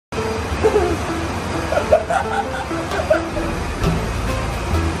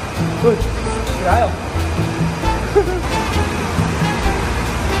对，起来哦！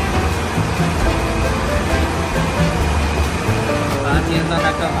反正今天状态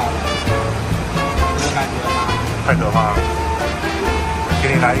更好了，有感觉吗？太可怕了！给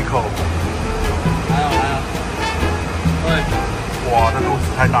你来一口。还有。对。哇，这肚子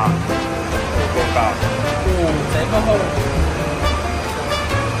太大了，够大。贼够厚。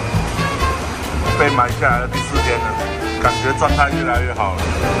被买下来的第4天了，感觉状态越来越好了。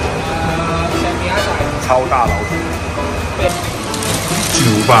超大老鼠，巨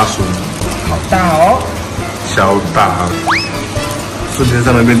无霸鼠，好大哦，超大，瞬间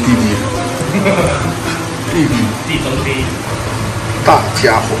上面变弟弟，地中地，大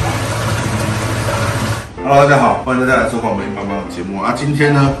家伙。Hello， 大家好，欢迎大家来收看我们硬邦邦的节目啊！今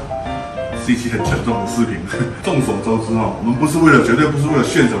天呢是一期很沉重的视频。众所周知哦，我们绝对不是为了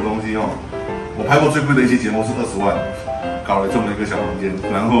炫什么东西哦。我拍过最贵的一期节目是20万，搞了这么一个小房间，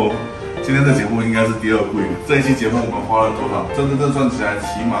然后。今天的节目应该是第2贵了。这一期节目我们花了多少？真算起来，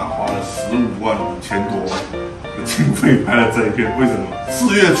起码花了15万5000多的经费拍了这一片。为什么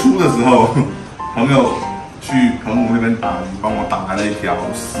？4月初的时候，朋友去澎湖那边打鱼，帮我打来了一条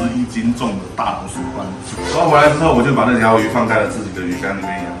11斤重的大老鼠斑。抓回来之后，我就把那条鱼放在了自己的鱼缸里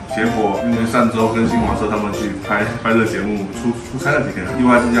面养。结果因为上周跟新华社他们去拍这节目，出差了几天，意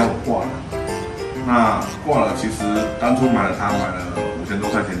外之下我挂了。那挂了，其实当初买了5000多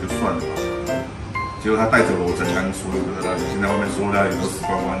块钱就算了吧，结果他带走了我整缸所有的料理，现在外面所有料理都死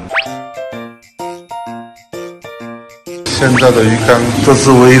光光了。现在的鱼缸，这是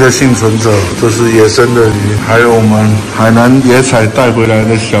唯一的幸存者，这是野生的鱼，还有我们海南野采带回来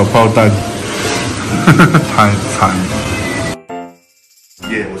的小炮弹，太惨了！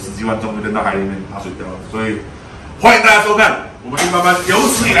耶，我10几万终于扔到海里面打水漂了，所以欢迎大家收看我们硬邦邦有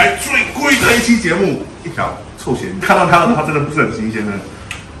史以来最贵的一期节目，一条臭咸鱼。看到它的话，真的不是很新鲜的。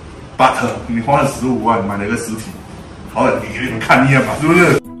But 你花了15万买了一个实体，好歹给你们看一眼吧，是不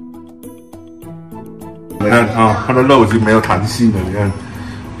是？你看啊，它的肉已经没有弹性了，你看，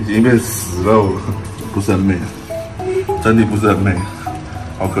已经变死肉了，不是很美，真的不是很美，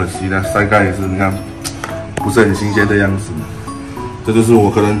好可惜的。晒盖也是，你看，不是很新鲜的样子。这就是我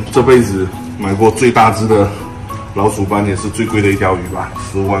可能这辈子买过最大只的老鼠斑，也是最贵的一条鱼吧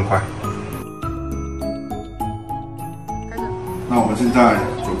，15万块。那我们现在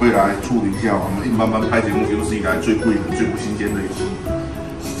准备来处理一下我们硬邦邦拍节目有史以来最贵的、最不新鲜的一期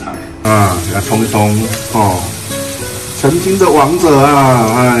食材啊，给它冲一冲哦。曾经的王者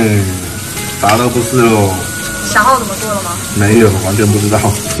啊，哎，啥都不是喽。想好怎么做了吗？没有，完全不知道。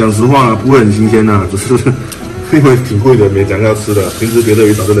讲实话，不会很新鲜呐，只是因为挺贵的，没讲要吃的，平时别的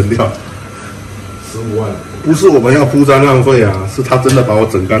鱼早就扔掉。15万，不是我们要铺张浪费啊，是他真的把我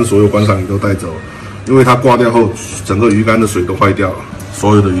整缸所有观赏鱼都带走。因为它挂掉后，整个鱼缸的水都坏掉了，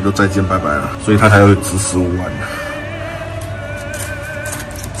所有的鱼都再见拜拜了，所以它才会值15万。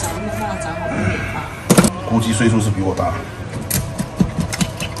长那么大，长好不可怕。估计岁数是比我大。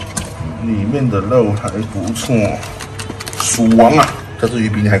里面的肉还不错，鼠王啊，这只鱼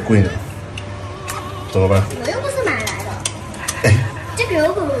比你还贵呢，怎么办？我又不是买来的。哎，这个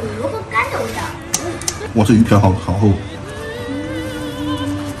有股萝卜干的味道。哇，这鱼条好厚。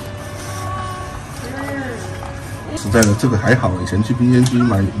实在的，这个还好，以前去冰鲜区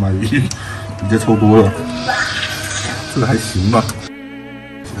买鱼，直接抽多了。这个还行吧，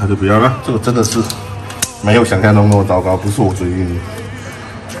其他就不要了。这个真的是没有想象中那么糟糕，不是我嘴硬。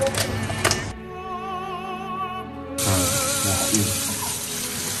哇，好硬！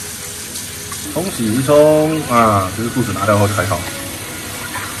冲洗一冲啊，这个肚子拿掉后就还好，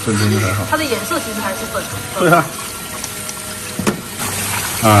瞬间就还好。它的颜色其实还是粉。对啊。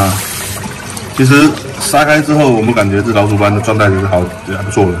啊。其实杀开之后，我们感觉这老鼠斑的状态其实好，也还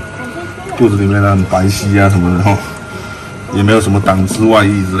不错的。肚子里面很白皙啊什么的哈，也没有什么党之外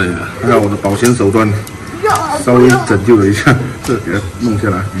溢之类的。还有我的保鲜手段，稍微拯救了一下，这给它弄下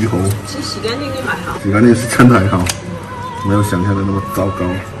来。鱼喉其实洗干净就还好，洗干净是真的还好，没有想象的那么糟糕。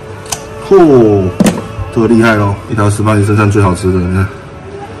嚯，这个厉害咯！一条石斑鱼身上最好吃的，你看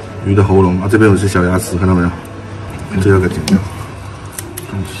鱼的喉咙啊，这边有些小牙齿，看到没有？这要给它剪掉。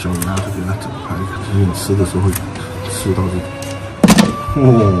用小牙就给它整开，就是你吃的时候会吃到这里。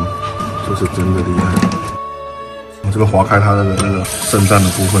哦，这是真的厉害。我这个划开它的那个肾脏的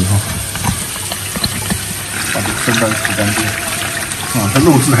部分哈，把这个肾脏洗干净。啊，它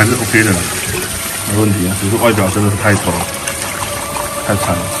肉质还是 OK 的啦，没问题啊，只是外表真的是太丑，太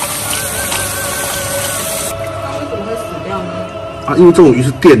惨了。它为什么会死掉呢？啊，因为这种鱼是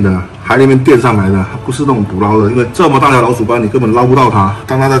电的，海里面电上来的，不是那种捕捞的，因为这么大条老鼠斑，你根本捞不到它。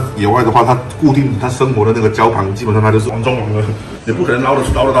当它在野外的话，它固定它生活的那个礁旁，基本上它就是王中王了，也不可能捞得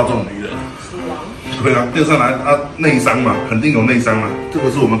到这种鱼的。对啊，电上来它内伤嘛，肯定有内伤嘛。这个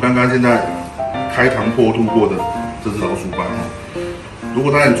是我们刚刚现在开膛破肚过的这只老鼠斑。如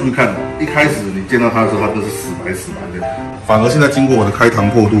果大家你注意看，一开始你见到它的时候，它都是死白的，反而现在经过我的开膛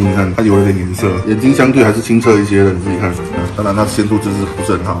破肚，你看它有一点颜色，眼睛相对还是清澈一些的，你自己看。当然它鲜度就是不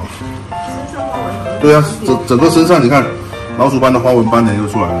是很好。对啊，整个身上你看老鼠斑的花纹斑点又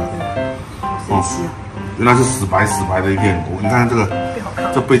出来了。哦，原来是死白的一片。你看这个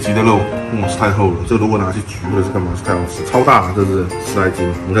这背脊的肉，哇，是太厚了。这如果拿去煮或者是干嘛，是太好吃，超大啊，这是10来斤。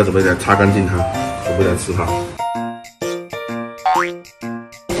我们现在准备来擦干净它，准备来吃它。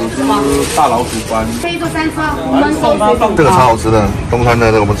大老鼠斑，这一个3车，我们收这个超好吃的，东山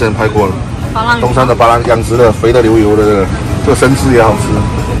的我们之前拍过了，东山的巴郎养殖的，肥的流油的这个生吃也好吃，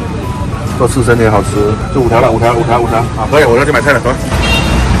做刺身也好吃，这5条了，5条，好，可以，我要去买菜了，走。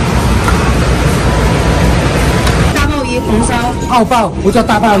大鲍鱼红烧，澳鲍不叫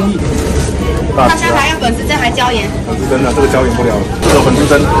大鲍鱼，大虾还要粉丝蒸还椒盐，粉丝蒸啊，这个椒盐不了，这个粉丝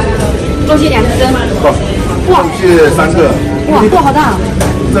蒸，多蟹2只蒸，哇，蟹3个，哇，好大。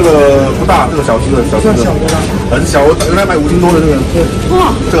这个不大，这个小只的，很小，我原来买5斤多的这个，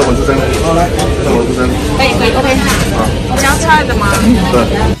哇，这个粉丝蒸，好来，这个粉丝蒸，可以 OK， 好，加菜的吗？对。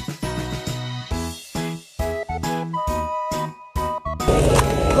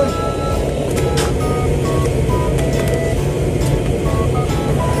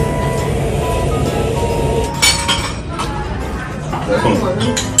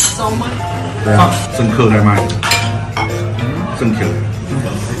粥吗？对啊，正客在卖，正甜。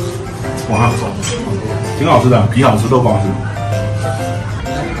哇，挺好吃的，皮好吃，肉不好吃。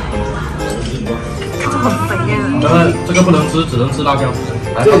很肥耶。这个不能吃，只能吃辣椒。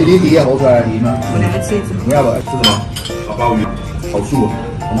这里底下活出来的鱼吗？我来吃一只。你要不要？是什么？小鲍鱼，好素哦，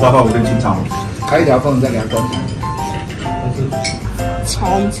红烧鲍鱼跟清炒。开一条缝再给它装起来。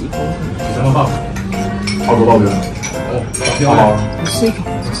超级丰富。什么鲍？澳洲鲍鱼。哦，好好。我吃一口，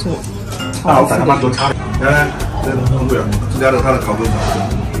这是我。大老板他妈给我擦。来，这个很贵啊，这家的它的烤肉。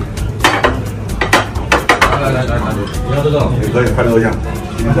来，你要这个？也可以快乐一下，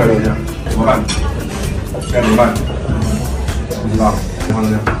今天快乐一下，怎么办？现在怎么办？不知道，放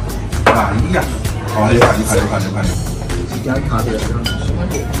这样。哎呀，好，又看。加一卡的，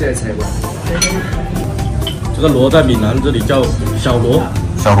这个菜馆。这个螺在闽南这里叫小螺。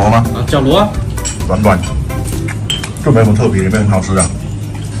小螺吗？啊，小螺啊，软，就没什么特别，也没很好吃的。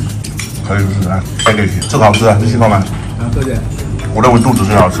可以试试看，再给这个好吃啊，你喜欢吗？啊，对的。我认为肚子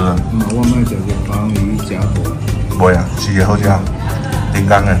最好吃的。我买这个鲍鱼夹火。不会啊，是也好吃啊，临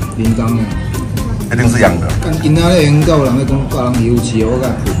江的。临江的。一定是养的。但今仔日很够人咧讲，教人油吃，我甲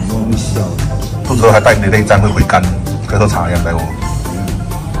喷，我咪笑。肚子还带你的内脏会回甘，跟喝茶一样，带我。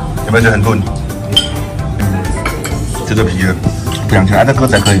有没有觉得很钝？这个皮的，不想吃，那个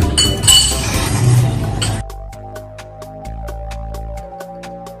才可以。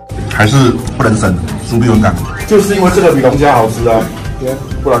还是不能省，酥皮很感。就是因为这个比龙虾好吃啊，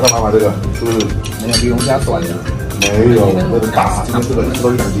不然干嘛买这个？是不是？没有比龙虾短的。没有，那个大，因为这个一都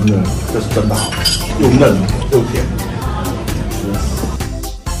是2斤的，这是真的好，又嫩又甜。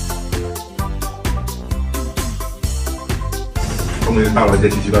后面大了一些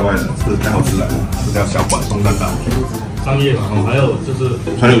奇奇怪怪的，这太好吃了，这叫小馆松蛋蛋。商业嘛，还有就是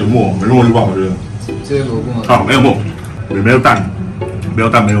还有沫，没沫就不好吃。这个萝卜啊，没有沫，也没有蛋，没有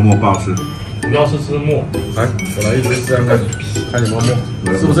蛋没有沫，不好吃。主要是吃沫。来，我来一直这样看，看有没有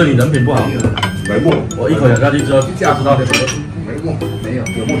沫，是不是你人品不好？没沫，我一口咬下去之后，就知道没沫，没有，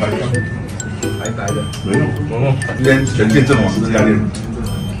有沫白白的，没沫。今天全店阵亡这家店，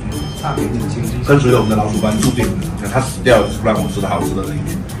跟随了我们的老鼠斑注定，他死掉不让我吃的好吃的那一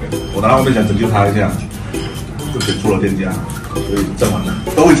面。我拿到我想拯救他一下，就选错了店家，所以阵亡了，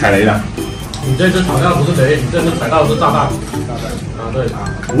都会踩雷的。你这次踩到不是雷，你这次踩到的是炸弹。啊，对啊。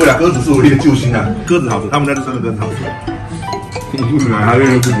不会啦，鸽子是我一个救星啊，鸽子好吃，他们家是真的鸽子好吃。不喜欢，他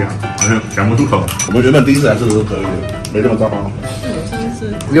愿意自己好像讲不出口。我们原本第一次来吃的时候可以的，没这么糟糕。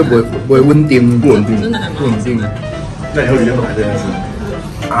又不会稳定，不稳定，不稳定。那以后一定都来这边吃。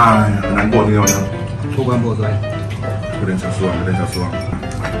哎呀，很难过今天晚上。破罐破摔，有点小失望，有点小失望。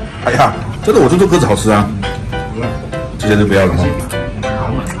哎呀，真的，我就说鸽子好吃啊。这些就不要了哈。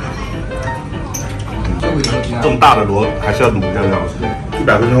这种大的螺还是要卤一下才好吃。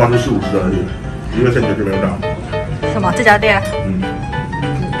100分的话就40-50的而已，因为现在就没有到。什么？这家店？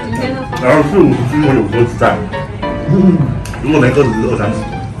然后40-50斤我有时候只在，如果没鸽子是20-30。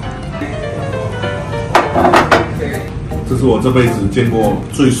这是我这辈子见过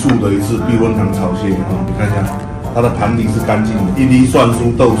最素的一次避风塘炒蟹啊！你看一下，它的盘底是干净的，一粒蒜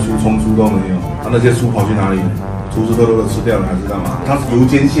酥、豆酥、葱酥都没有。它那些酥跑去哪里？厨师偷偷的吃掉了还是干嘛？它是油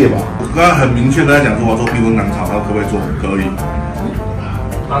煎蟹吧？我刚刚很明确跟他讲说，我做避风塘炒，他可不可以做？可以。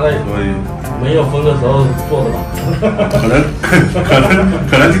他在可以。没有风的时候做的吧？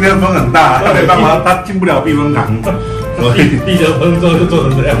可能今天风很大，他没办法，他进不了避风塘，所以避着风做就做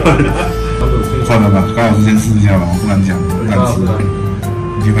成这样。算了吧，刚好是先试一下吧，我不敢讲，不敢吃。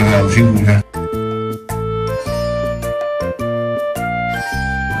已经很好，辛苦一下。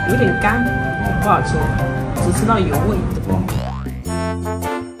有点干，不好吃，只吃到油味。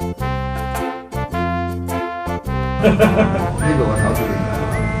那个我炒出来。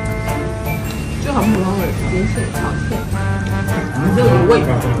就很普通的煎蟹炒蟹，只有油味。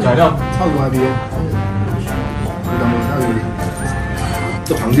材料炒出来边，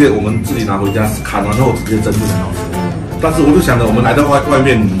这螃蟹我们自己拿回家砍完后直接蒸就很好吃。但是我就想着，我们来到外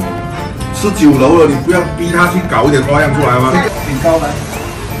面，你吃酒楼了，你不要逼他去搞一点花样出来吗？挺高的，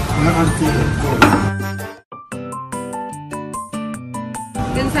你看它是猪的。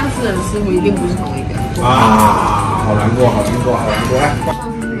跟上次的师傅一定不是同一个。啊，好难过，好难过，好难过！来，上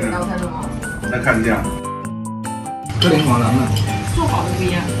次那个刀菜弄好，来看一下，这莲花郎啊，做好的不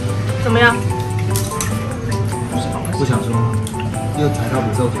一样。怎么样？不想说，这个材料不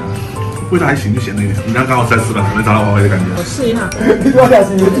够假。味道还行，就咸了一点。你刚刚好在吃吧，没尝到花味的感觉。我试一下。我俩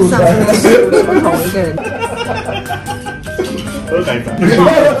是主上次那个师傅是不同一个人。都改版。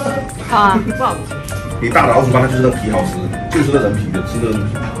好啊，不好吃。你大老鼠斑它就是那皮好吃，就是那人皮的，吃那人皮。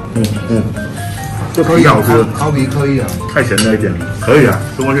这可以好吃，烤皮可以啊。太咸了一点，可以啊，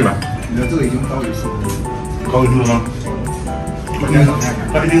送过去吧。你的这个已经高于是。高鱼是吗？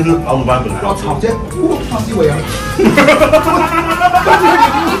它一定是老鼠斑本来。我操，这哇，好鸡尾啊！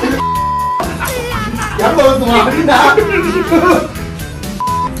杨总怎么了？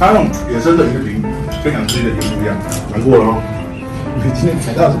它那种野生的鱼皮跟养殖鱼的皮不一样，难过了哦。你今天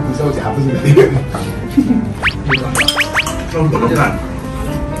踩到是不收夹，不是那个。这我都看，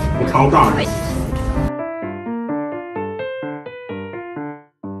我超大。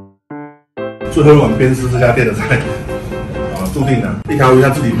最后一碗边吃这家店的菜，注定了，一条鱼它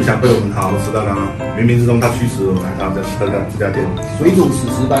自己不想被我们好好吃到它，冥冥之中它驱使我们来到这家店。水煮史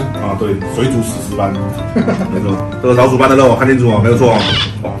诗斑啊，对，水煮史诗斑，没错，这个老鼠斑的肉看清楚哦，没有错哦。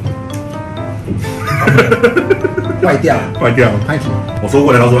坏掉，坏掉，太甜。我说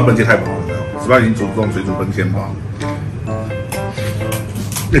过的老鼠斑本切太薄了，石斑已经煮这种水煮分鲜薄。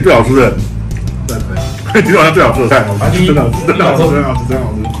那最好吃的，对对，今天晚上最好吃的菜，真的好吃，真的好吃，真的好吃，真的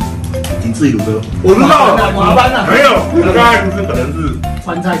好吃。仅次于卤哥，我知道，马斑啊，没有，我刚才不是可能是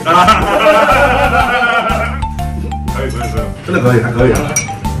川菜。可以，真的可以，还可以啊。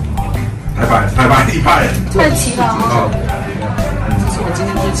台白一派，太奇葩了。这是我今天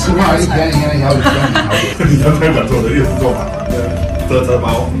最期待的菜。你刚才讲做的越是做法，遮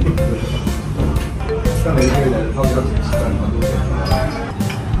包。上了一个月的泡椒鸡蛋蛮多钱。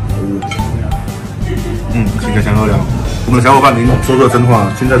请个香料。我们的小伙伴您说出了真话，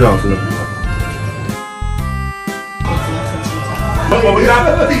青菜最好吃了。我们家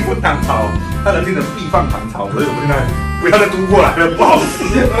避风塘炒，它能变成避放糖炒，所以我们现在不要再嘟过来了，不好吃。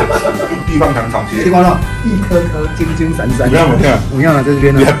避放糖炒蟹，听完了，一颗颗金金闪闪。怎么样？我样了，在这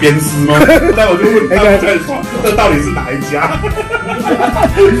边呢。你还鞭尸吗？那我就问他们在说，这到底是哪一家？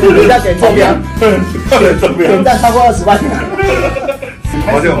人家点错标，点赞超过20万。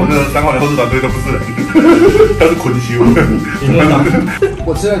发现我们的3号人后置团队都不是人，都是捆修。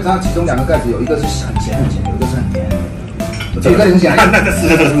我吃了它其中2个盖子，有一个是很咸，有一个是很甜。这个很咸。那这4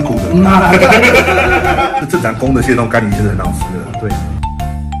个真的是苦的。正常公的蟹那种干鱼是很好吃的。对。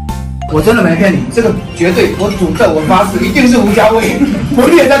我真的没骗你，这个绝对，我诅咒，我发誓，一定是胡椒味。我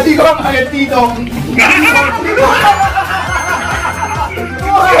脸的地方还有地洞。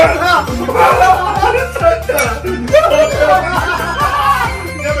我操！真的。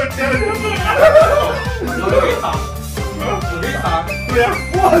对啊，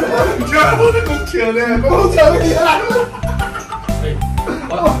我居然我的工钱呢？工钱厉害！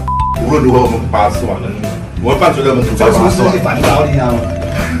无论如何，我们把它吃完了。我会伴随着我们煮菜把它吃完。烦恼，你知道吗？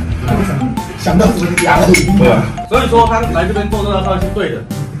想到什么家了？对啊。所以说他来这边做这道菜是对的，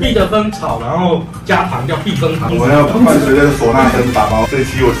避着风炒，然后加糖叫避风糖。我们要伴随着唢呐声打包。这一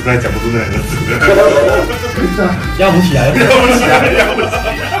期我实在讲不出那2个字。要不起来，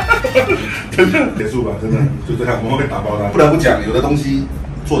真的结束吧，真的就这样，我们会打包它。不得不讲，有的东西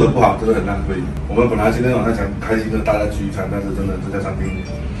做的不好，真的很浪费。我们本来今天晚上想开心的大家聚一餐，但是真的这家餐厅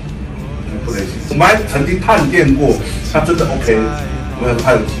不能行。我们还曾经探店过，它真的 OK，我想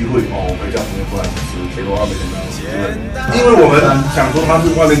他有机会哦，我可以叫朋友过来吃，结果他没想到，因为我们想说他是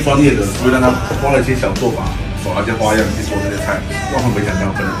外面专业的，所以让他花了一些小做法，耍了一些花样去做这些菜，让我们没想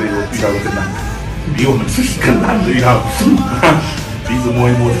到可能被遇到的更难，比我们自己更难的遇到，鼻子摸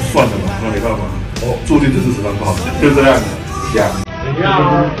一摸就算了嘛，那没办法，注定这是食堂不好吃，就这样香。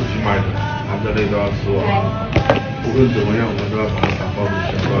一起买的，含着泪都要吃完，无论怎么样，我们都要把它打包的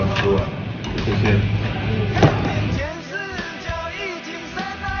全部要吃完，谢谢。